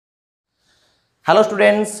Hello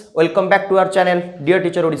students, welcome back to our channel dear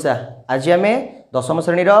teacher Odisha. आज आम दशम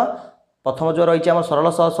श्रेणी प्रथम जो रही आम सरल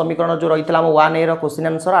सह समीकरण जो रही है 1A question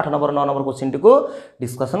answer 8 number 9 number question T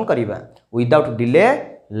discussion करवा। Without delay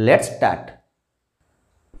let's start.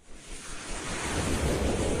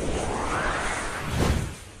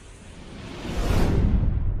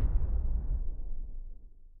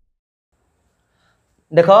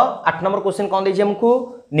 देख 8 नंबर क्वेश्चन कौन देखिए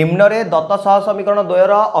हमको निम्न रे दत्त सह समीकरण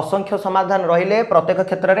द्वयर असंख्य समाधान रहिले प्रत्येक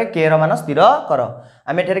क्षेत्र में के मान स्थिर कर।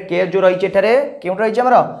 आम एठारे के जो रही क्यों रही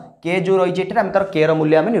आमर के जो रही तार के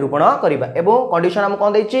मूल्य आम निरूपण करवा। एवं कंडीशन आम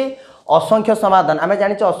कौन देती असंख्य समाधान आम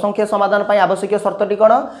जाने असंख्य समाधान पर आवश्यक शर्तटी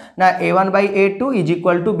कौन ना a1/a2 is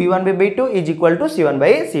equal to b1/b2 is equal to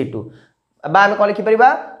c1/c2 आम कौन लिखिपर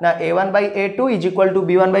ना a1/a2 is equal to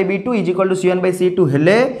b1/b2 is equal to c1/c2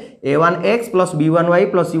 हेले a1x plus b1y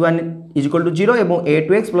plus c1 is equal to 0 एवं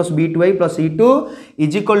a2x plus b2y plus c2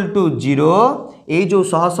 is equal to 0 ये जो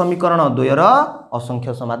सह समीकरण द्वयर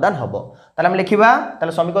असंख्य समाधान हम ताले हम लिखिबा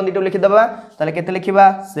ताले समीकरण दुइटा लिखिदेबा ताले केते लिखिबा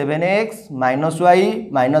 7x minus y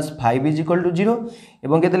minus 5 is equal to 0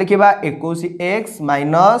 एवं केते लिखिबा 21x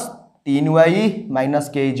minus 3y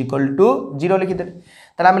minus k is equal to 0 लिखिदे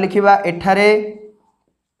ताले हम लिखिबा एठारे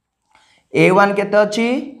a1 केते अछि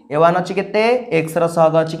a1 अछि केते x र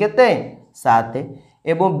सहग अछि केते 7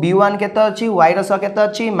 एवं b1 केते अछि y र सहग केते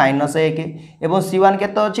अछि -1 एवं c1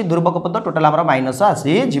 केते अछि ध्रुवक पद टोटल हमर माइनस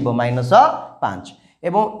आसी जीवो -5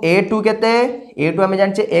 एवं a2 केते a2 हम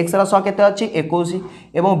जानचे x र सहग केते अछि 21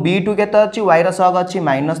 एवं b2 केते अछि y र सहग अछि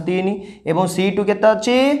 -3 एवं c2 केते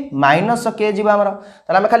अछि -k जीवा हमर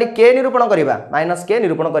ताले हम खाली k निरूपण करबा -k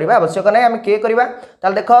निरूपण करबा आवश्यक नै हम k करबा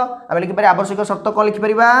ताले देखो हम लिखि पारे आवश्यक शर्त कोन लिखि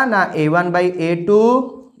परबा ना a1/a2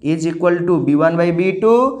 is equal to b1/b2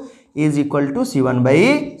 is equal to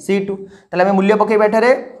c1/c2 ताले हम मूल्य पकेबा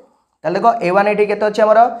एठारे ताले देखो a1 एठी केते अछि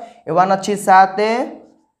हमर a1 अछि 7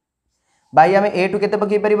 बाई आम a2 केते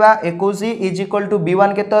पकई परिबा 21 इज इक्वल टू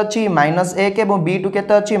b1 केते अछि -1 एवं b2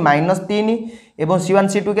 केते अछि -3 एवं c1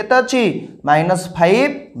 c2 केते अछि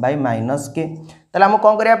 -5 बाई -k ताले हम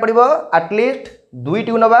कोन करिया पड़िबो एटलीस्ट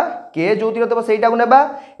दुईटी नबा के जोती रहतबो सेटा को नेबा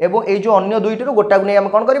एवं ए जो अन्य दुईटी रो गोटा को नै हम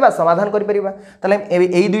कोन करबा समाधान करि परिबा ताले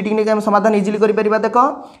एई दुईटी नै हम समाधान इजीली करि परिबा। देखो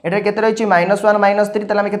एटा केते रहिछि -1 -3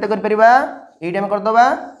 ताले हम केते करि परिबा एटा हम कर दबा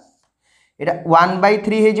एटा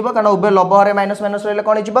 1/3 हे जिवो कारण उबे लब्ध रे माइनस माइनस रहले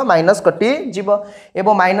कोन जिवो माइनस कटि जिवो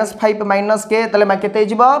एवं -5 -k ताले केते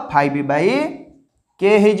जिवो 5/k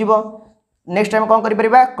हे जिवो। नेक्स्ट टाइम कोन करि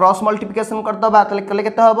परिबा क्रॉस मल्टीप्लिकेशन कर दबा ताले कले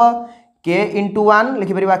केते हबो k into 1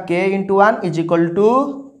 लिखि परिबा k into 1 is equal to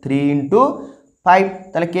 3 into 5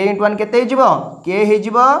 ताले k into 1 केते जिवो k हे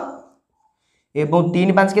जिवो एवं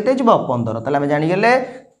 3 5 केते जिवो 15 ताले हम जानि गेले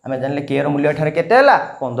हम जानले k रो मूल्य एठारे केते हला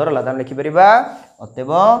 15 ला हम लिखि परिबा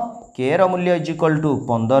अतएव k रो मूल्य is equal to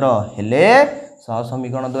 15 हेले सह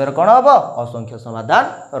समीकरण द्वयर कोन हबो असंख्य समाधान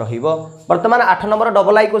रहिबो। वर्तमान 8 नंबर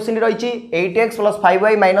डबल आई क्वेश्चन रहिछि 8x +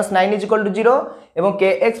 5y - 9 is equal to 0 एवं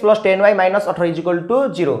kx + 10y - 18 is equal to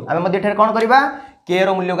 0 आमे मध्ये एठारे कोन करबा k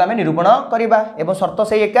रो मूल्य को आमे निरूपण करबा एवं शर्त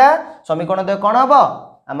से एका समीकरण द्वय कोन हबो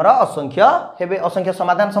हमर असंख्य हेबे असंख्य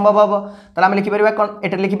समाधान संभव हबो। ताले आमे लिखि परिबा कोन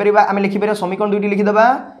एटा लिखि परिबा आमे लिखि परिबा समीकरण दुइटी लिखि दबा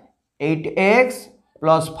 8x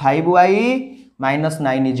 + 5y -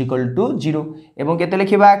 9 is equal to 0 एवं केते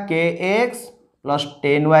लिखिबा kx +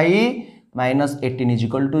 10y - 18 is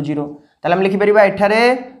equal to 0 ताले हम लिखि परिबा एठारे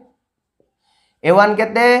a1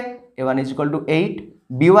 केते a1 is equal to 8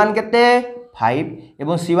 b1 केते 5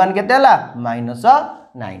 एवं c1 केते हला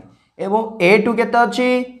 -9 एवं a2 केते अछि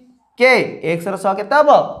k x र सह केते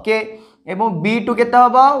हबो k एवं b2 केते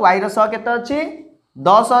हबो y र सह केते अछि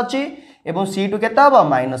 10 अछि एवं c2 केते हबो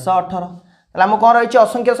 -18 ताले हम कोन रहिछि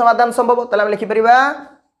असंख्य समाधान संभव ताले हम लिखि परिबा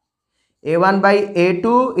a1/a2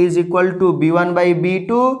 is equal to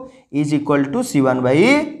b1/b2 is equal to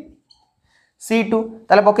c1/c2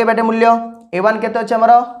 ताले पके बाटे मूल्य a1 केते अछि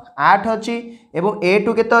हमर 8 अछि एवं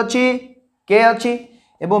a2 केते अछि k अछि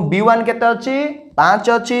एवं b1 केते अछि 5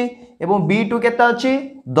 अछि एवं b2 केते अछि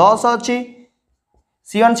 10 अछि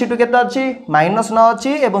c1 c2 केते अछि -9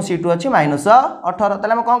 अछि एवं c2 अछि -18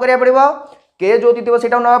 ताले हम कोन करिया पड़िबो k जोति थिबो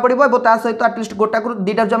सेटा नबा पड़िबो एवं ता सहित एटलीस्ट गोटा को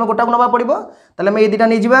दीटा जो हम गोटा को नबा पड़िबो ताले हम ए दीटा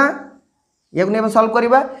नै जिबा ये को सॉल्व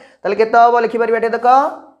करबा ताले केते हबो लिखि परबा एटे देखो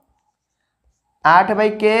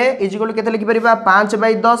 8/k इज इक्वल टू केते लिखि परबा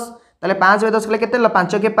 5/10 ताले 5/10 कले केते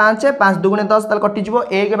 5 के 5 5 2 10 ताले कटि जिवो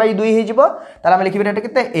 1/2 हे जिवो ताले हम लिखि परबा एटे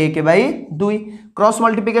केते 1/2 क्रॉस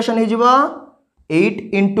मल्टीप्लिकेशन हे जिवो 8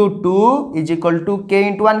 into 2 is equal to k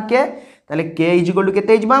into 1k ताले k इज इक्वल टू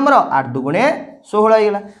केते जिवो हमरो 8 2 16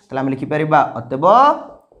 हेला ताले हम लिखि परबा अतएव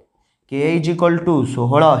k इज इक्वल टू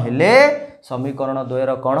 16 हेले समीकरण द्वयर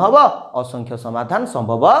कोन हबो असंख्य समाधान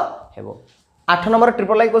संभव हेबो। 8 नंबर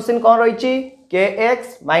ट्रिपल आई क्वेश्चन कौन रही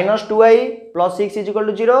kx minus 2y plus 6 is equal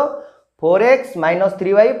to 0 4x minus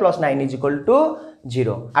 3y plus 9 is equal to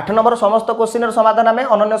 0। 8 number समस्त क्वेश्चन समाधान आम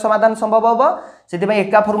अनन्य समाधान संभव हम से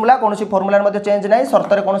एका फर्मुला कौन फर्मुला चेंज ना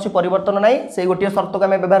शर्त कौन परिवर्तन ना से गोटे शर्त को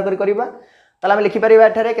आम व्यवहार करवा ताल आम लिखिपर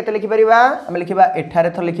के लिखिपर आम लिखा एठारे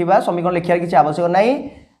थर लिखा समीकरण लिखार किसी आवश्यक ना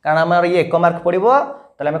कारण आम ये 1 मार्क पड़ो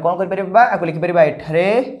ताल आम कौन कर लिखिपर एठारे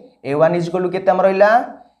a1 इज इक्वल टू केते आम रहा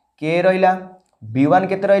के रहा b1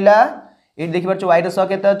 केते रहा ये देखिए वाई रह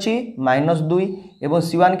के अच्छी -2 एवं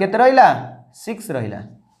c1 केते रहा 6 रहा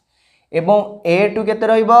एवं a2 केते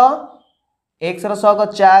रहिबो x रो सहग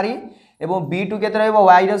 4 एवं b2 केते रहिबो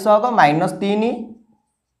y रो सहग -3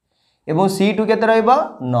 एवं c2 केते रहिबो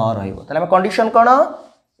 9 रहिबो ताले हम condition cone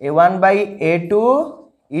a1 by a2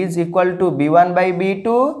 is equal to b1 by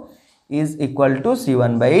b2 is equal to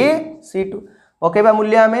c1 by c2 पकेबा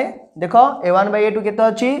मूल्य आमे देखो a1 by a2 केते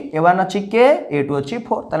अछि a1 अछि k a2 अछि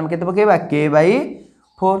 4 ताले हम केते पकेबा k by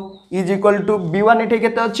 4 is equal to b1 एठे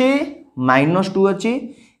केते अछि -2 अछि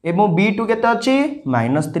एवं b2 केते अछि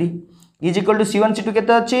 -3 is equal to c1 c2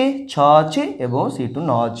 केते अछि 6 अछि एवं c2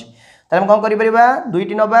 9 अछि ताले हम कोन करि परिबा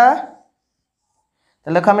दुईटी नबा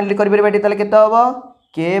ताले देखो हम करि परिबा ताले केते हबो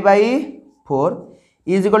k by 4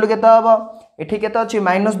 is equal to केते हबो एठी केते अछि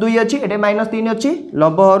 -2 अछि एठे -3 अछि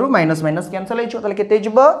लबहरु माइनस माइनस कैंसिल होइछो ताले केते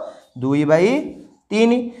जिवो 2 by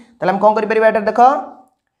 3 ताले हम कोन करि परिबा एटा देखो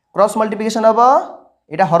क्रॉस मल्टीप्लिकेशन हबो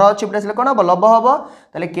एटा हर अछि प्लस कोन हबो लब हबो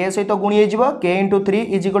ताले k सहित गुणी हे जिवो k * 3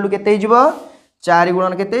 इज इक्वल टू केते जिवो 4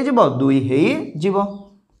 गुणन केते जिवो 2 हे जिवो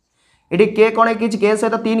एठी k कोन हे k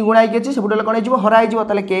सहित 3 गुणा हे कि सेबुटले कोन हे जिवो हरा हे जिवो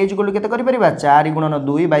ताले k इज इक्वल टू केते करि परिबा 4 गुणन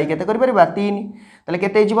 2 by केते करि परिबा 3 ताले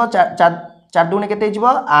केते जिवो 4 दुने केते जिवो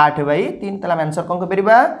 8 by 3 ताले हम आंसर कोन करि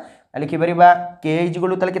परिबा लिखि परिबा k इज इक्वल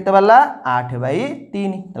टू ताले केते बाला 8 by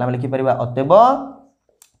 3 ताले हम लिखि परिबा अतएव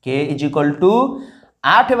k is equal to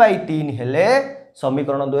 8 by 3 हेले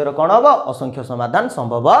समीकरण 2 रो कोन हबो असंख्य समाधान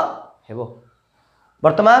संभव हेबो।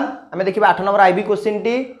 वर्तमान आमे देखिबा 8 number IB question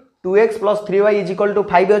T 2x + 3y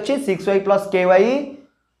 = 5 अछि 6y + ky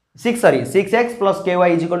 6x + ky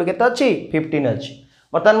 = केते अछि 15 अछि।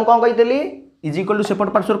 वर्तमान हम कोन कहितली इज इक्वल टू सेपट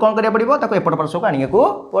पार्श्व कोन करिया पड़िबो ताको एपट पार्श्व को आनिया को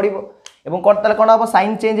पड़िबो एवं कोन ताले कोन हबो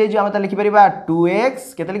साइन चेंज हे जो हम त लिखि परिबा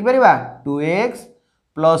 2x केते लिखि परिबा 2x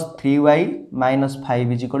 + 3y -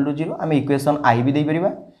 5 = 0 हम इक्वेशन आई भी दे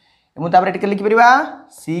परिबा एवं तापर एटके लिखि परिबा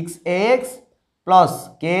 6x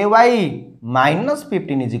 + ky -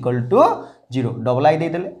 15 = 0 डबल आई दे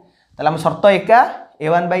देले ताले हम शर्त एका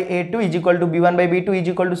a1 by a2 = b1 by b2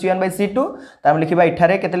 = c1 by c2 त हम लिखिबा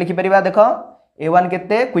इठारे केते लिखि परिबा देखो a1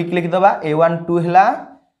 केते क्विक लिखि दबा a1 2 हला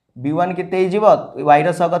b1 केते हे जिवो y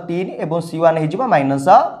रो सग 3 एवं c1 हे जिवो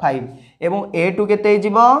 -5 एवं a2 केते हे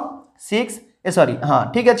जिवो 6 सॉरी हां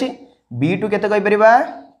ठीक अछि b2 केते कहि परिबा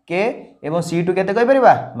k एवं c2 केते कहि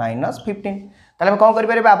परिबा -15 ताले हम कोन करि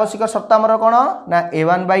परिबा आवश्यक शर्त हमर कोन ना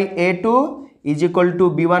a1 by a2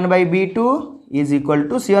 = b1 by b2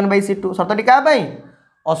 = c1 by c2 शर्तटी का पई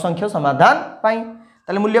असंख्य समाधान पई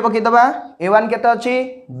ताले मूल्य पकि दबा a1 केते अछि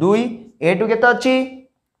 2 a2 केते अछि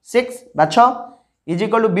 6 बाछ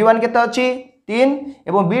 = b1 केते अछि 3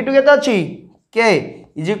 एवं b2 केते अछि k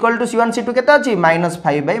 = c1 c2 केते अछि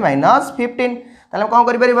 -5 by -15 ताले हम कोन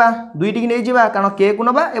करि परिबा दुईटी नै जिबा कारण k को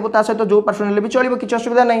नबा एवं ता सहित जो पर्सन ले भी चलिबो किछ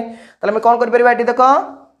असुविधा नै ताले हम कोन करि परिबा एटी देखो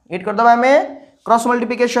एट कर दबा हमें क्रॉस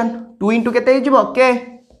मल्टीप्लिकेशन 2 * केते हे जिवो k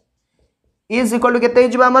 = केते हे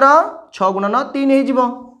जिवो हमर 6 * 3 हे जिवो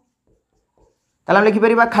ताले हम लिखि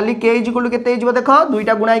परिबा खाली k = केते हे जिवो देखो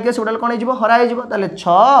दुईटा गुणा के सेडल कोन हे जिवो हरा हे जिवो ताले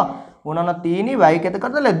 6 * 3 by केते कर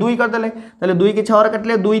देले 2 कर देले ताले 2 की 6 रे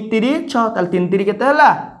काटले 2 3 6 ताले 3 3 केते हला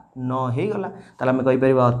 9 हे गला ताले हम कहि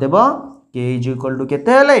परिबा अतएव k =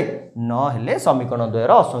 केते हेले 9 हेले समीकरण 2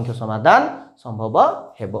 रो असंख्य समाधान संभव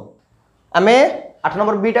हेबो। आमे 8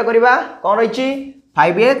 नंबर बी टा करबा कोन रहिछि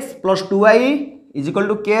 5x + 2y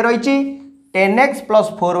 = k रहिछि 10x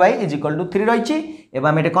 + 4y = 3 रहिछि एबा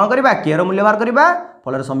हम एटे कोन करबा k रो मूल्य बाहर करबा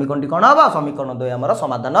फलर समीकरणटी कोन हबो समीकरण 2 हमर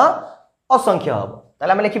समाधान असंख्य हबो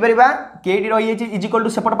ताले हम लिखि परिबा k डी रहि छि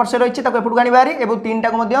 = सेपट पार्श्व रहिछि ताको एपटु गानी बारी एबो 3 टा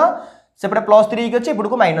को मध्य सेपटे +3 अछि एपटु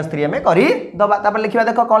को -3 हमें करि दबा तापर लिखिबा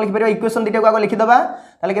देखो कोन लिखि परिबा इक्वेशन दिटा को आगो लिखि दबा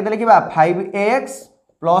ताले केते लिखिबा 5x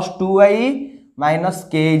 + 2y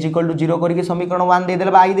 - k = 0 करिके समीकरण 1 दे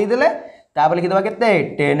देले बा i दे देले तापर लिखि दबा केते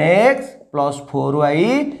 10x + 4y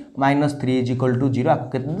 - 3 = 0 आको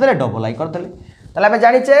केते देले डबल i कर देले ताले हम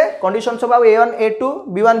जानिचे कंडीशन सब a1 a2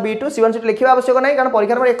 b1 b2 c1 c2 लिखिबा आवश्यक नै कारण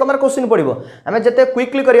परीक्षा में एक मार्क क्वेश्चन पड़िबो हमें जते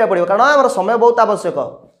क्विकली करिया पड़िबो कारण हमर समय बहुत आवश्यक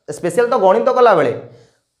स्पेशल तो गणित कला बेले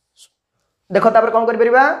देखो तापर कोन करि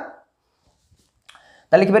परिबा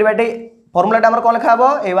ताले लिखि परिबा फॉर्मूलाटा हमर कोन लिखा हबो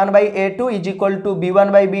a1 by a2 is equal to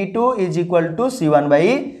b1 by b2 is equal to c1 by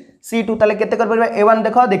c2 ताले केते कर परबा a1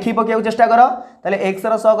 देखो देखि पकेउ चेष्टा करो ताले x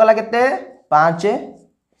रो 100 गला केते 5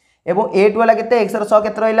 एवं a2 वाला केते x रो 100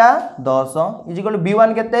 केते रहिला 10 इज इक्वल टू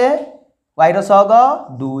b1 केते y रो 100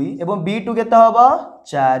 2 एवं b2 केते हबो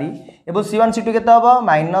 4 एवं c1 c2 केते हबो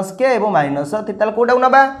 -k एवं -3 ताले कोटा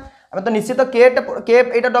नबा आमे तो निश्चित के एटा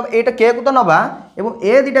के को तो नबा एवं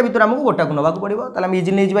ए दिटा भितर हमको गोटा को नबा को पड़िबो ताले हम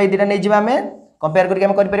इजी नै जिबा ए दिटा नै जिबा हमें कंपेयर करके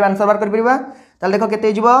हम कर परिबा आंसर बार कर परिबा ताले देखो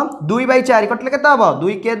केते जिवो 2/4 कटले केते हबो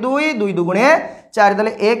 2 के 2 2 दुगुणे 4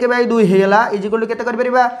 ताले 1/2 हेला इज इक्वल टू केते कर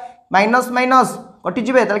परिबा माइनस माइनस कटि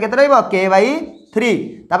जिबे ताले केते रहइबो k/3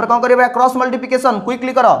 तापर कोन करबा क्रॉस मल्टीप्लिकेशन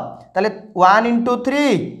क्विकली करो ताले 1 *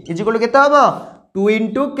 3 इज इक्वल टू केते हबो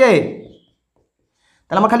 2 * k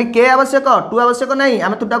ताले हम खाली k आवश्यक 2 आवश्यक नहीं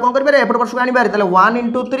आमे तुटा कोन करबे एपट परसु आनी बारे ताले 1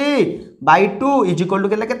 * 3/2 इज इक्वल टू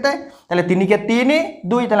केते ताले 3 के 3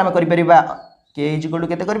 2 ताले हम करि परिबा k इज इक्वल टू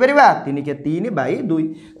केते करि परिबा 3 के 3/2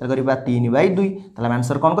 ताले करिबा 3/2 ताले हम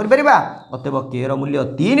आंसर कोन करि परिबा अतएव k रो मूल्य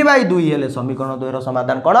 3/2 हेले समीकरण 2 रो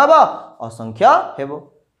समाधान कोन हबो असंख्य हेबो।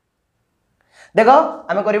 देखो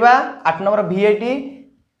आमे करिबा 8 नंबर v8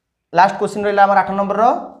 लास्ट क्वेश्चन रहला हमर 8 नंबर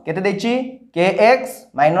रो केते देछि kx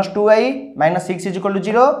 - 2y - 6 is equal to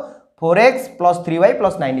 0 4x + 3y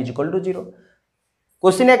 + 9 is equal to 0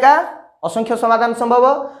 question एका असंख्य समाधान संभव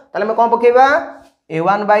ताले हम कोन पकेबा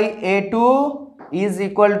a1 by a2 is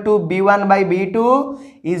equal to b1 by b2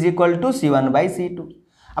 is equal to c1 by c2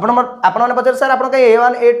 आपण माने पचार सर आपण के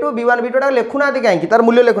a1 a2 b1 b2 टा लेखुना आदि काई कि तार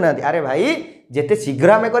मूल्य लेखुना आदि अरे भाई जेते शीघ्र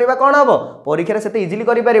हमें करबा कोन हबो परीक्षा रे सेते इजीली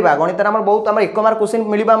करि परिबा गणित रे हमर बहुत हमर 1 मार्क क्वेश्चन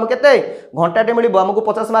मिलिबा हम केते घंटाटे मिलिबो हमको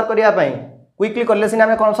 50 मार्क करिया पई क्विकली करले सिना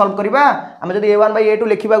हमें कोन सॉल्व करबा हमें जदी a1 by a2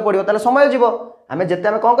 लिखिबा पड़िबो ताले समय जिवो हमें जेते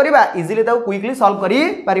हमें कोन करबा इजीली ताऊ क्विकली सॉल्व करि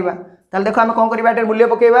परिबा ताले देखो हमें कोन करबा एटर मूल्य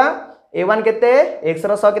पकेबा a1 केते x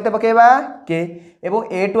रो 100 केते पकेबा k एवं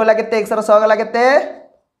a2 वाला केते x रो 100 वाला केते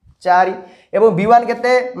 4 एवं b1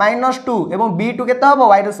 केते -2 एवं b2 केते हबो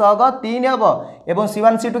y रो 100 3 हबो एवं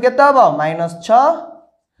c1 c2 केते हबो -6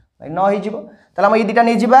 9 हि जिवो ताला हम ई दिटा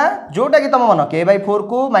नै जिबा जोटा कि तम मन k/4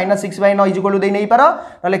 को -6/9 इज इक्वल टू दे नै पारो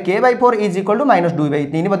नले k/4 इज इक्वल टू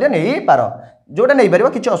 -2/3 मध्ये नै पारो जोटा नै परिबा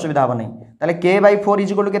किछ असुविधा हो नै ताले k/4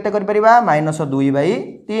 इज इक्वल टू केते कर परिबा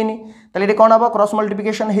 -2/3 ताले एटे कोन हबो क्रॉस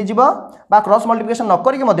मल्टीप्लिकेशन हे जिवो बा क्रॉस मल्टीप्लिकेशन न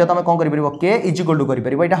करी कि मध्ये तमे कोन करि परिबो k इज इक्वल टू करि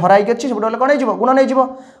परिबो एटा हराई के अछि सेबडले कोन हे जिवो गुण नै जिवो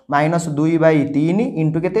 -2/3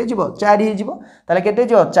 इनटू केते जिवो 4 हे जिवो ताले केते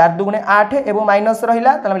जिवो 4 दुगुणे 8 एवं माइनस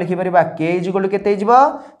रहिला ताले हम लिखि परिबा k इज इक्वल टू केते जिवो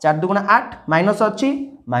 4 दुगुणे 8 माइनस अछि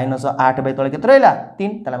 -8 बाय तळे केते रहिला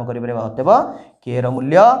 3 ताले हम करि परिबा हतेबो k रो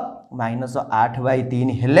मूल्य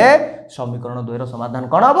 -8/3 हेले समीकरण 2 रो समाधान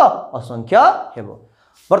कोन हबो असंख्य हेबो।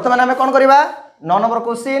 वर्तमान हमें कोन करबा 9 नंबर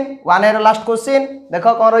क्वेश्चन 1 एर लास्ट क्वेश्चन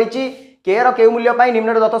देखो कोन रहिची k रो के मूल्य पई निम्न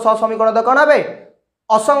दत्त सहसमीकरण द कोन हेबे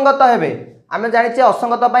असंगत हेबे हमें जानि छे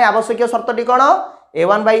असंगत पई आवश्यक शर्तटी कोन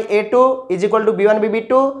a1 by a2 is equal to b1 by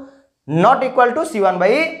b2 not equal to c1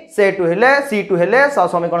 by c2 हेले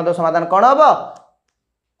सहसमीकरण द समाधान कोन हबो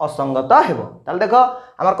असंगत हेबो ताल देखो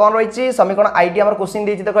हमर कोन रहिची समीकरण आईटी हमर क्वेश्चन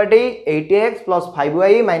देछि देखो eighty 8x +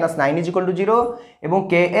 5y - 9 is equal to 0 एवं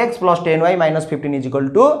kx + 10y - 15 is equal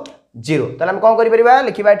to 0 ताले हम कोन करि परिबा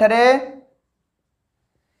लिखिबा एठारे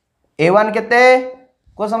a1 केते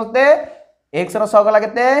को समझते x रो 100 गला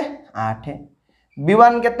केते 8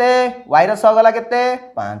 b1 केते y रो 100 गला केते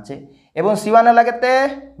 5 एवं c1 हला केते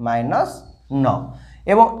 -9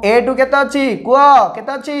 एवं a2 केते अछि को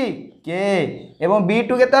केते अछि k एवं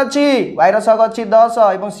b2 केते अछि y रो 100 अछि 10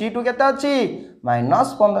 एवं c2 केते अछि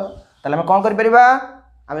 -15 ताले हम कोन करि परिबा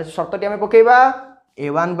हम शर्तटी हम पकेबा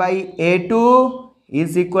a1 by a2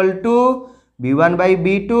 is equal to b1 by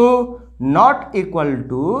b2 not equal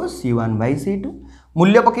to c1 by c2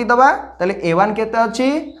 मूल्य पकई दबा ताले a1 केते अछि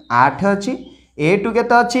 8 अछि a2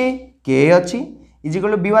 केते अछि k अछि is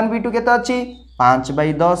equal to b1 b2 केते अछि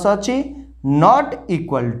 5/10 अछि नॉट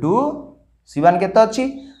इक्वल टू c1 केते अछि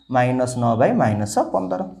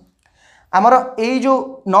 -9/-15 आमर ए जो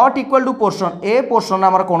not equal to portion A portion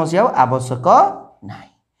आमर कोनोसी आवश्यक नाही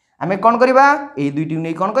आमे कोन करबा ए दुईटी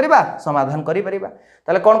नै कोन करबा समाधान करि परिबा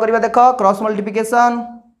ताले कोन करबा देखो क्रॉस मल्टीप्लिकेशन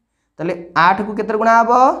ताले 8 को केते गुणा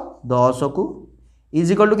हबो 10 को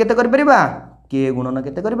इज इक्वल टू केते करि परिबा के गुणन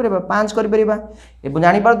केते करि परिबा 5 करि परिबा ए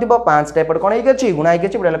जानि परदिबो 5 टाइप कोन हे गेछि गुणा हे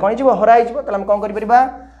गेछि बडले कोन जिवो हरा हे जिवो ताले हम कोन करि परिबा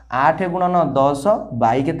 8 गुणन 10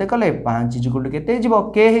 बाई केते कले 5 इज इक्वल टू केते जिवो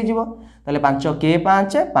के हे जिवो ताले 5 के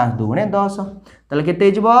 5 5 दुगुणे 10 ताले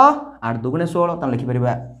केते जिवो 8 दुगुणे 16 ताले लिखि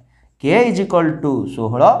परिबा के इज इक्वल टू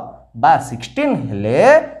 16 बा 16 हेले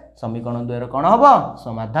समीकरण 2 रो कोन हबो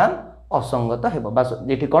समाधान असंगत हेबो बा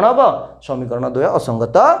जेठी कोन हबो समीकरण 2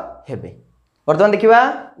 असंगत हेबे। बर्तमान देखा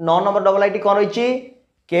 9 नंबर डबल आईटी कौन रही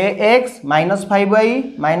के x minus 5y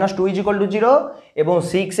minus 2 is equal to 0 एवं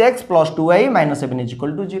 6x plus 2y minus 7 is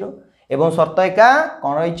equal to 0 एवं शर्त एका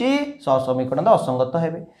कौन रही सहसमीकरण असंगत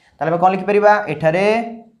हेबे ताले कौन लिखिपर एठारे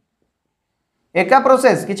एका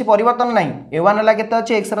प्रोसेस किसी परिवर्तन नहीं a1 है केते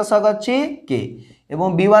अछि x सहग अछि k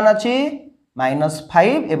एवं b1 अछि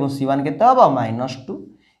 -5 एवं c1 केते हबो -2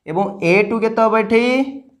 एवं a2 केते हबो एठी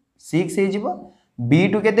 6 हे जिवो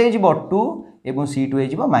b2 केते हे जिवो 2 एवं c2 हे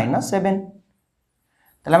जिवो -7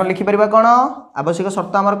 ताले हम लिखि परिबा कोन आवश्यक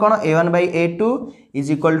शर्त हमर कोन a1 by a2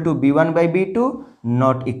 is equal to b1 by b2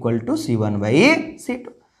 not equal to c1 by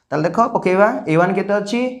c2 ताले देखो पकेबा a1 केते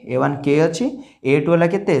अछि a1 k अछि a2 हला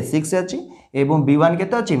केते 6 अछि एवं b1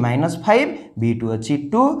 केते अछि -5 b2 अछि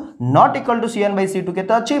 2 not equal to c1 by c2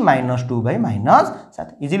 केते अछि -2 by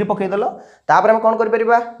 -7 इजीली पके देलो तापर हम कोन करि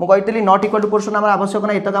परिबा मु कहितली नॉट इक्वल टू पोर्शन हमर आवश्यक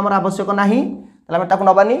ना एतक हमर आवश्यक नाही ताले हम ताकु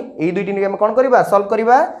नबानी एई दुईटी हम कोन करिबा सॉल्व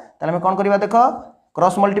करिबा ताले हम कोन करिबा देखो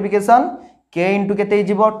क्रॉस मल्टीप्लिकेशन k इंटू केते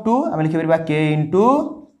जिवो 2 हम लिखि परिबा k into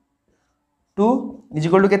 2 is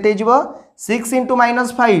equal to केते जिवो 6 इंटू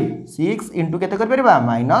 -5 6 इंटू केते कर परिबा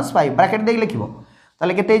 -5 ब्रैकेट देख लिखिबो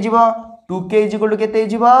ताले केते जिवो 2k इज इक्वल टू केते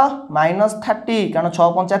जिवो -30 कारण 6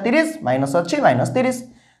 5 30 माइनस अछि -30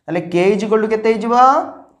 ताले k इज इक्वल टू केते जिवो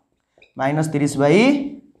 -30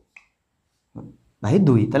 भाई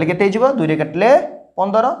 2 ताले केते जिवो 2 रे काटले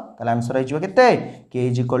 15 ताले आंसर आइ जिवो केते k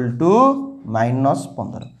इज इक्वल टू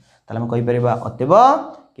 -15 ताले हम कहि परिबा अतएव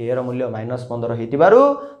k रो मूल्य -15 हेतिबारु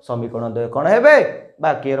समीकरण द्वय कोन हेबे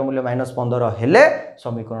बा k रो मूल्य -15 हेले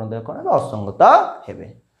समीकरण द्वय कोन हेबे असंगत हेबे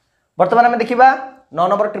वर्तमान हम देखिबा 9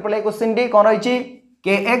 number triple I question D कोन रहिछि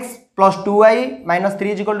kx + 2y -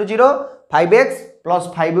 3 = 0 5x +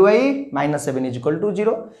 5y - 7 =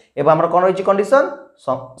 0 एबा हमर कोन रहिछि कंडीशन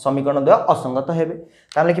समीकरण द्वय असंगत हेबे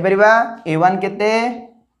त हम लिखि परिबा a1 केते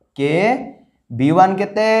k b1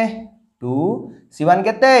 केते 2 c1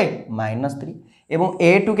 केते -3 एवं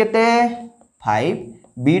a2 केते 5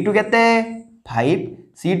 b2 केते 5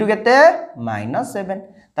 c2 केते -7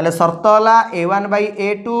 ताले शर्त होला a1 by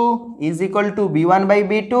a2 is equal to b1 by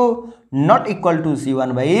b2 not equal to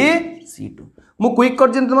c1 by c2 मु क्विक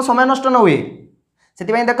कर दिन तुम समय नष्ट न हुए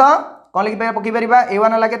सेति पई देखो कोन लिखि पकी परिबा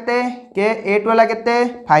a1 हला केते k a2 हला केते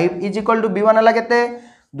 5 इज इक्वल टू b1 हला केते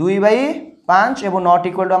 2 by 5 एवं नॉट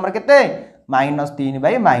इक्वल टू हमर केते -3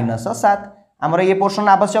 by -7 हमर ये पोर्शन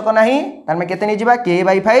आवश्यक नाही तार में केते नै जिबा k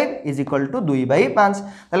by 5 is equal to 2 by 5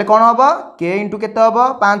 ताले कोन हबो k इंटू केते हबो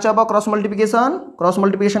 5 हबो क्रॉस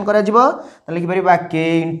मल्टीप्लिकेशन करा जिवो ताले लिखि परिबा k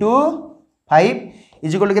into 5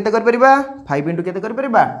 is equal to केते कर परिबा 5 इंटू केते कर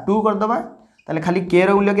परिबा 2 कर दबा ताले खाली k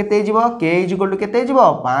रो मूल्य केते जिवो k इज इक्वल टू केते जिवो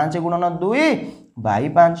 5 गुणन 2 by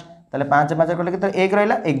 5 ताले 5 5 करले केते 1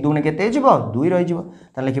 रहला 1 2 ने केते जिवो 2 रहि जिवो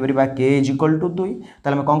ताले लिखि परिबा k इज इक्वल टू 2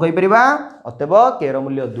 ताले हम कोन कहि परिबा अतएव k रो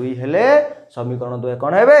मूल्य 2 हेले समीकरण द्वय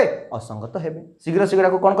कोन हेबे असंगत हेबे शीघ्र शीघ्र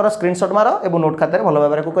को कोन करो स्क्रीनशॉट मारो एवं नोट खातारे भलो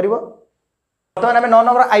भाबरे को करिवो वर्तमान हम 9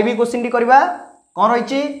 नंबर आईबी क्वेश्चन डी करबा कोन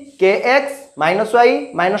रहिछि kx - y - 2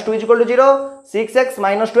 = 0 6x -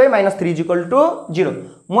 2y - 3 = 0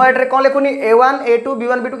 मु एटरे कोन लेखुनी a1 a2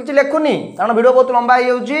 b1 b2 किछि लेखुनी कारण वीडियो बहुत लंबा हे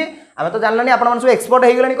होउची आमे तो जानलानी आपण मन सब एक्सपर्ट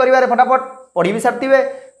हे गेलनी करिवारे फटाफट पढी भी सारतिबे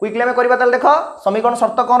क्विकली में करबा ताले देखो समीकरण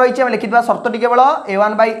शर्त कोन रहिछि हम लिखि दिबा शर्त टिके बेलो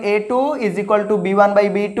a1 by a2 = b1 by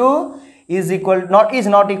b2 is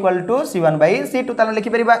not equal to c1 by c2 ताले लिखि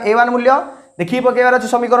परिबा a1 मूल्य देखि पकेबार अछि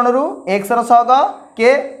समीकरण रु x रो सहग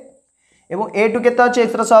k एवं a2 केते अछि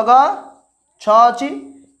x रो सहग 6 अछि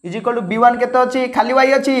इज इक्वल टू b1 केते अछि खाली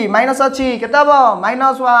y अछि माइनस अछि केते हबो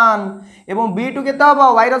 -1 एवं b2 केते हबो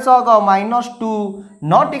y row सहग -2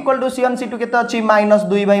 not equal to c1 c2 केते अछि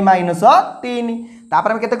 -2 by -3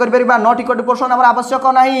 तापर हम केते कर परिबा नॉट इक्वल टू पोर्शन हमर आवश्यक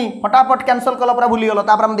नाही फटाफट कैंसिल कला पूरा भूली गेलो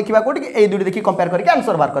तापर हम देखिबा कोठी ए दुडी देखि कंपेयर करके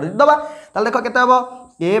आंसर बार कर दबा ताले देखो केते हबो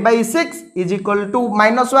a by 6 is equal to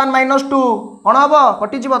 -1 -2 कोन हबो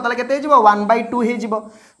कटि जिवो ताले केते जिवो 1 by 2 हे जिवो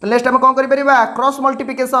तो नेक्स्ट हम कोन करि परिबा cross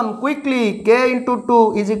multiplication quickly k into 2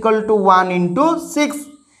 is equal to 1 into 6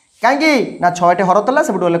 कांगी ना 6 टे हरतला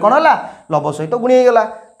से बडले कोन हला लब सहित गुणी हे गेला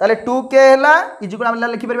ताले 2k हला इज इक्वल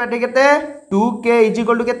हम लिखि परिबा केते 2k इज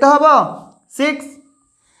इक्वल टू केते हबो 6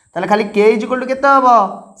 ताले खाली k इज इक्वल टू केते हबो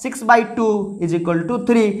 6 by 2 इज इक्वल टू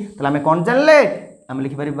 3 ताले हम कोन जानले हम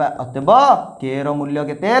लिखि परिबा अतएव k रो मूल्य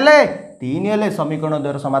केते हेले 3 हेले समीकरण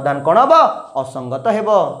द्वयर समाधान कोन हबो असंगत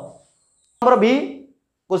हेबो नंबर बी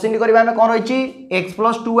क्वेश्चन करबा हम कोन रहिछि x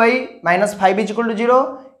 + 2y - 5 is equal to 0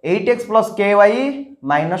 8x + ky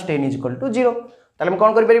 - 10 is equal to 0 ताले हम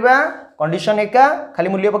कोन करि परिबा कंडीशन एका खाली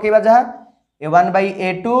मूल्य पकेबा जहा a1 by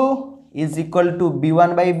a2 is equal to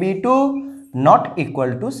b1 by b2 not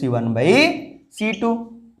equal to c1 by c2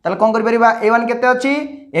 ताले कोन करि परिबा a1 केते अछि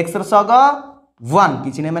x रो सहग वन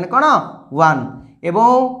किसी नहीं मैंने कौन वन एवं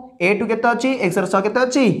ए टू केते अच्छी एक्स रसह केते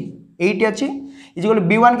अच्छी 8 अच्छी इजिकल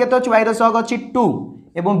बी वन केते अच्छी वाई रसह अच्छी 2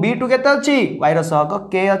 एवं बी टू केते अच्छी वाई रसह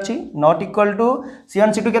के अच्छी not equal to C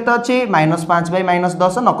one C to केते अच्छी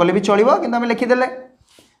 -5/-10 नकले भी चलिबो किंतु हम लिखिदेले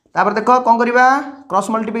तापर देख कौन करवा क्रॉस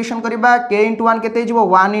मल्टीप्लिकेशन करवा के इंटू वन केते हो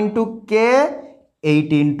 1 इंटू के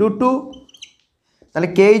 8 इंटू 2 ताले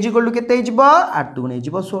के इजिकल टू केते हो 8 2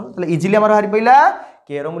 हो 16 ताले इजिली हमर हारि पइला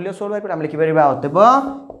के रो मूल्य 16 बार हम लिखि परिबा अतएव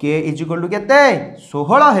के इजिकल टू केते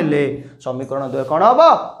 16 हेले समीकरण 2 कोन हबो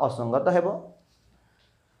असंगत हेबो।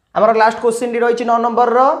 हमर लास्ट क्वेश्चन डी रहिछि 9 नंबर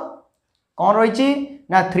रो कोन रहिछि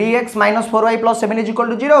ना 3x - 4y + 7 =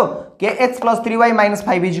 0 kx + 3y -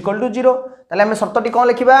 5 = 0 ताले हम शर्तटी कोन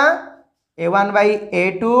लिखिबा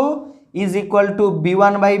a1/a2 =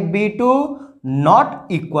 b1/b2 not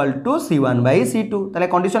equal to c1/c2 ताले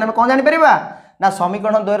कंडीशन हम कोन जानि परिबा ना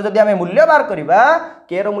समीकरण 2 रे जदि हम मूल्य बार करबा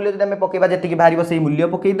के रो मूल्य जदि हम पकेबा जेतिकी बाहरिबो सेही मूल्य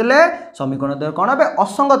पकेई देले समीकरण 2 कोन हेबे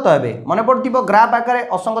असंगत हेबे मने पड़तिबो ग्राफ आकारे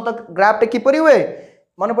असंगत ग्राफ टे किपरि हुए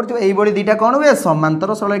मने पड़तिबो एई बडी दुईटा कोन हुए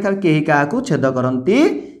समांतर सरल रेखा केही काहाकू छेद करंती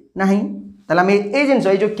नाही ताले हम ए जिंस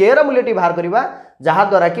ए जो के रो मूल्यटी बाहर करबा जहा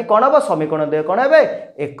द्वारा कि कोन हबो समीकरण 2 कोन हेबे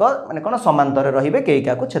एक माने कोन समांतर रहिबे केही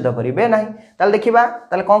काहाकू छेद करिवे नाही ताले देखिबा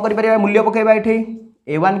ताले कोन करि परिबा मूल्य पकेबा एठी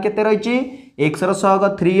a1 केते रहिछि x रो सहग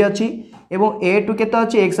 3 अछि एवं a2 केते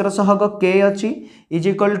अछि x रो सहग k अछि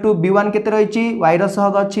इजिकल टू b1 केते रहिछि y रो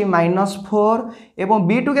सहग अछि -4 एवं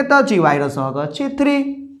b2 केते अछि y रो सहग अछि 3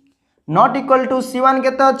 नॉट इक्वल टू c1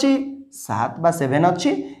 केते अछि 7 बा 7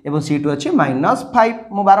 अछि एवं c2 अछि -5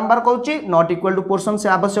 मु बारंबार कहूछि नॉट इक्वल टू पोर्शन से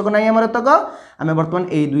आवश्यक नाही हमर तक आमे वर्तमान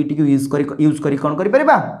ए दुईटी को यूज करी कोन करि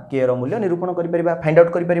परिबा k रो मूल्य निरूपण करि परिबा फाइंड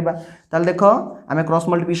आउट करि परिबा ताल देखो आमे क्रॉस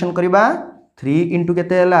मल्टीप्लिकेशन करबा 3 इंटू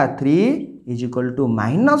केते हला 3 =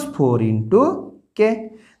 -4 इंटू के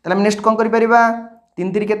ताले हम नेक्स्ट कोन करि परिबा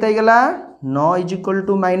 3 3 केते गेला 9 =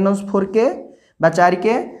 -4 के बा 4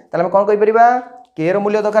 के ताले हम कोन करि परिबा के रो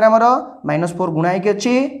मूल्य दरकार हमर -4 गुणा के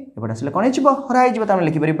अछि एबडा असले कोन हिजबो हरा हिजबो त हम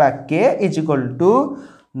लिखि परिबा के =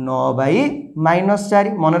 9/-4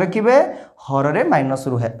 मन रखिबे हर रे माइनस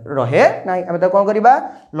रहे नाही हम त कोन करबा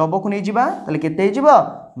लब को नै जिबा ताले केते हिजबो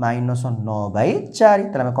 -9/4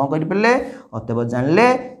 ताले हम कोन करि पले अतबो जानले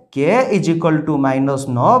के =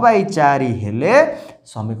 -9/4 हेले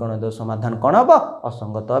समीकरण 2 समाधान कोन हबो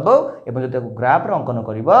असंगत हबो एवं जते ग्राफ रो अंकन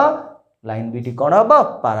करबो लाइन बीटी कोन हबो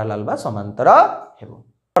पैरेलल बा समांतर हेबो।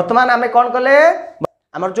 वर्तमान हमें कोन कले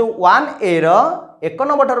हमर जो 1a रो 1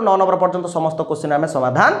 नंबर ठार 9 नंबर पर्यंत समस्त क्वेश्चन हमें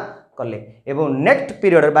समाधान कले एवं नेक्स्ट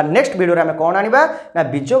पीरियड बा नेक्स्ट वीडियो रे हमें कोन आनिबा ना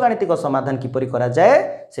बीजगणितिक समाधान किपरि करा जाए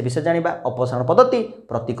से विषय जानिबा अपसारण पद्धति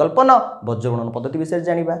प्रतिकल्पन बज्रगणन पद्धति विषय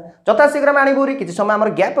जानिबा जथा शीघ्र हम आनिबुरी किछि समय हमर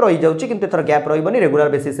गैप रहि जाउची किंतु एथर गैप रहिबनी रेगुलर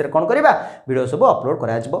बेसिस रे कोन करबा वीडियो सब अपलोड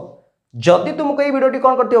करा जबो जदि तुमको ये वीडियोटी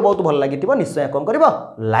कोन करथियो बहुत भल लागिथिबो निश्चय कोन करबो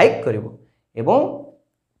लाइक करबो एवं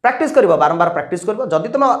प्रैक्टिस करबो बारंबार प्रैक्टिस करबो जदि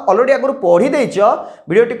तुम ऑलरेडी आगु पढ़ी देइछो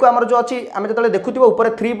वीडियोटी को हमर जो अछि हम जतले देखुथिबो ऊपर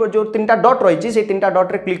 3 जो 3टा डॉट रहिछि से 3टा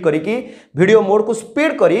डॉट रे क्लिक करिकि वीडियो मोड को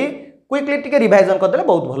स्पीड करी क्विकली टिके रिवाइजन कर देले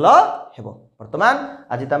बहुत भलो हेबो। वर्तमान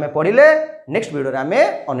आज त हमें पढिले नेक्स्ट वीडियो रे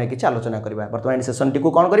हमें अन्य किछि आलोचना करबा वर्तमान सेशन टी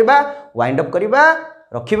को कोन करबा वाइंड अप करबा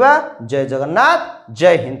रखिबा। जय जगन्नाथ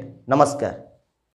जय हिंद नमस्कार।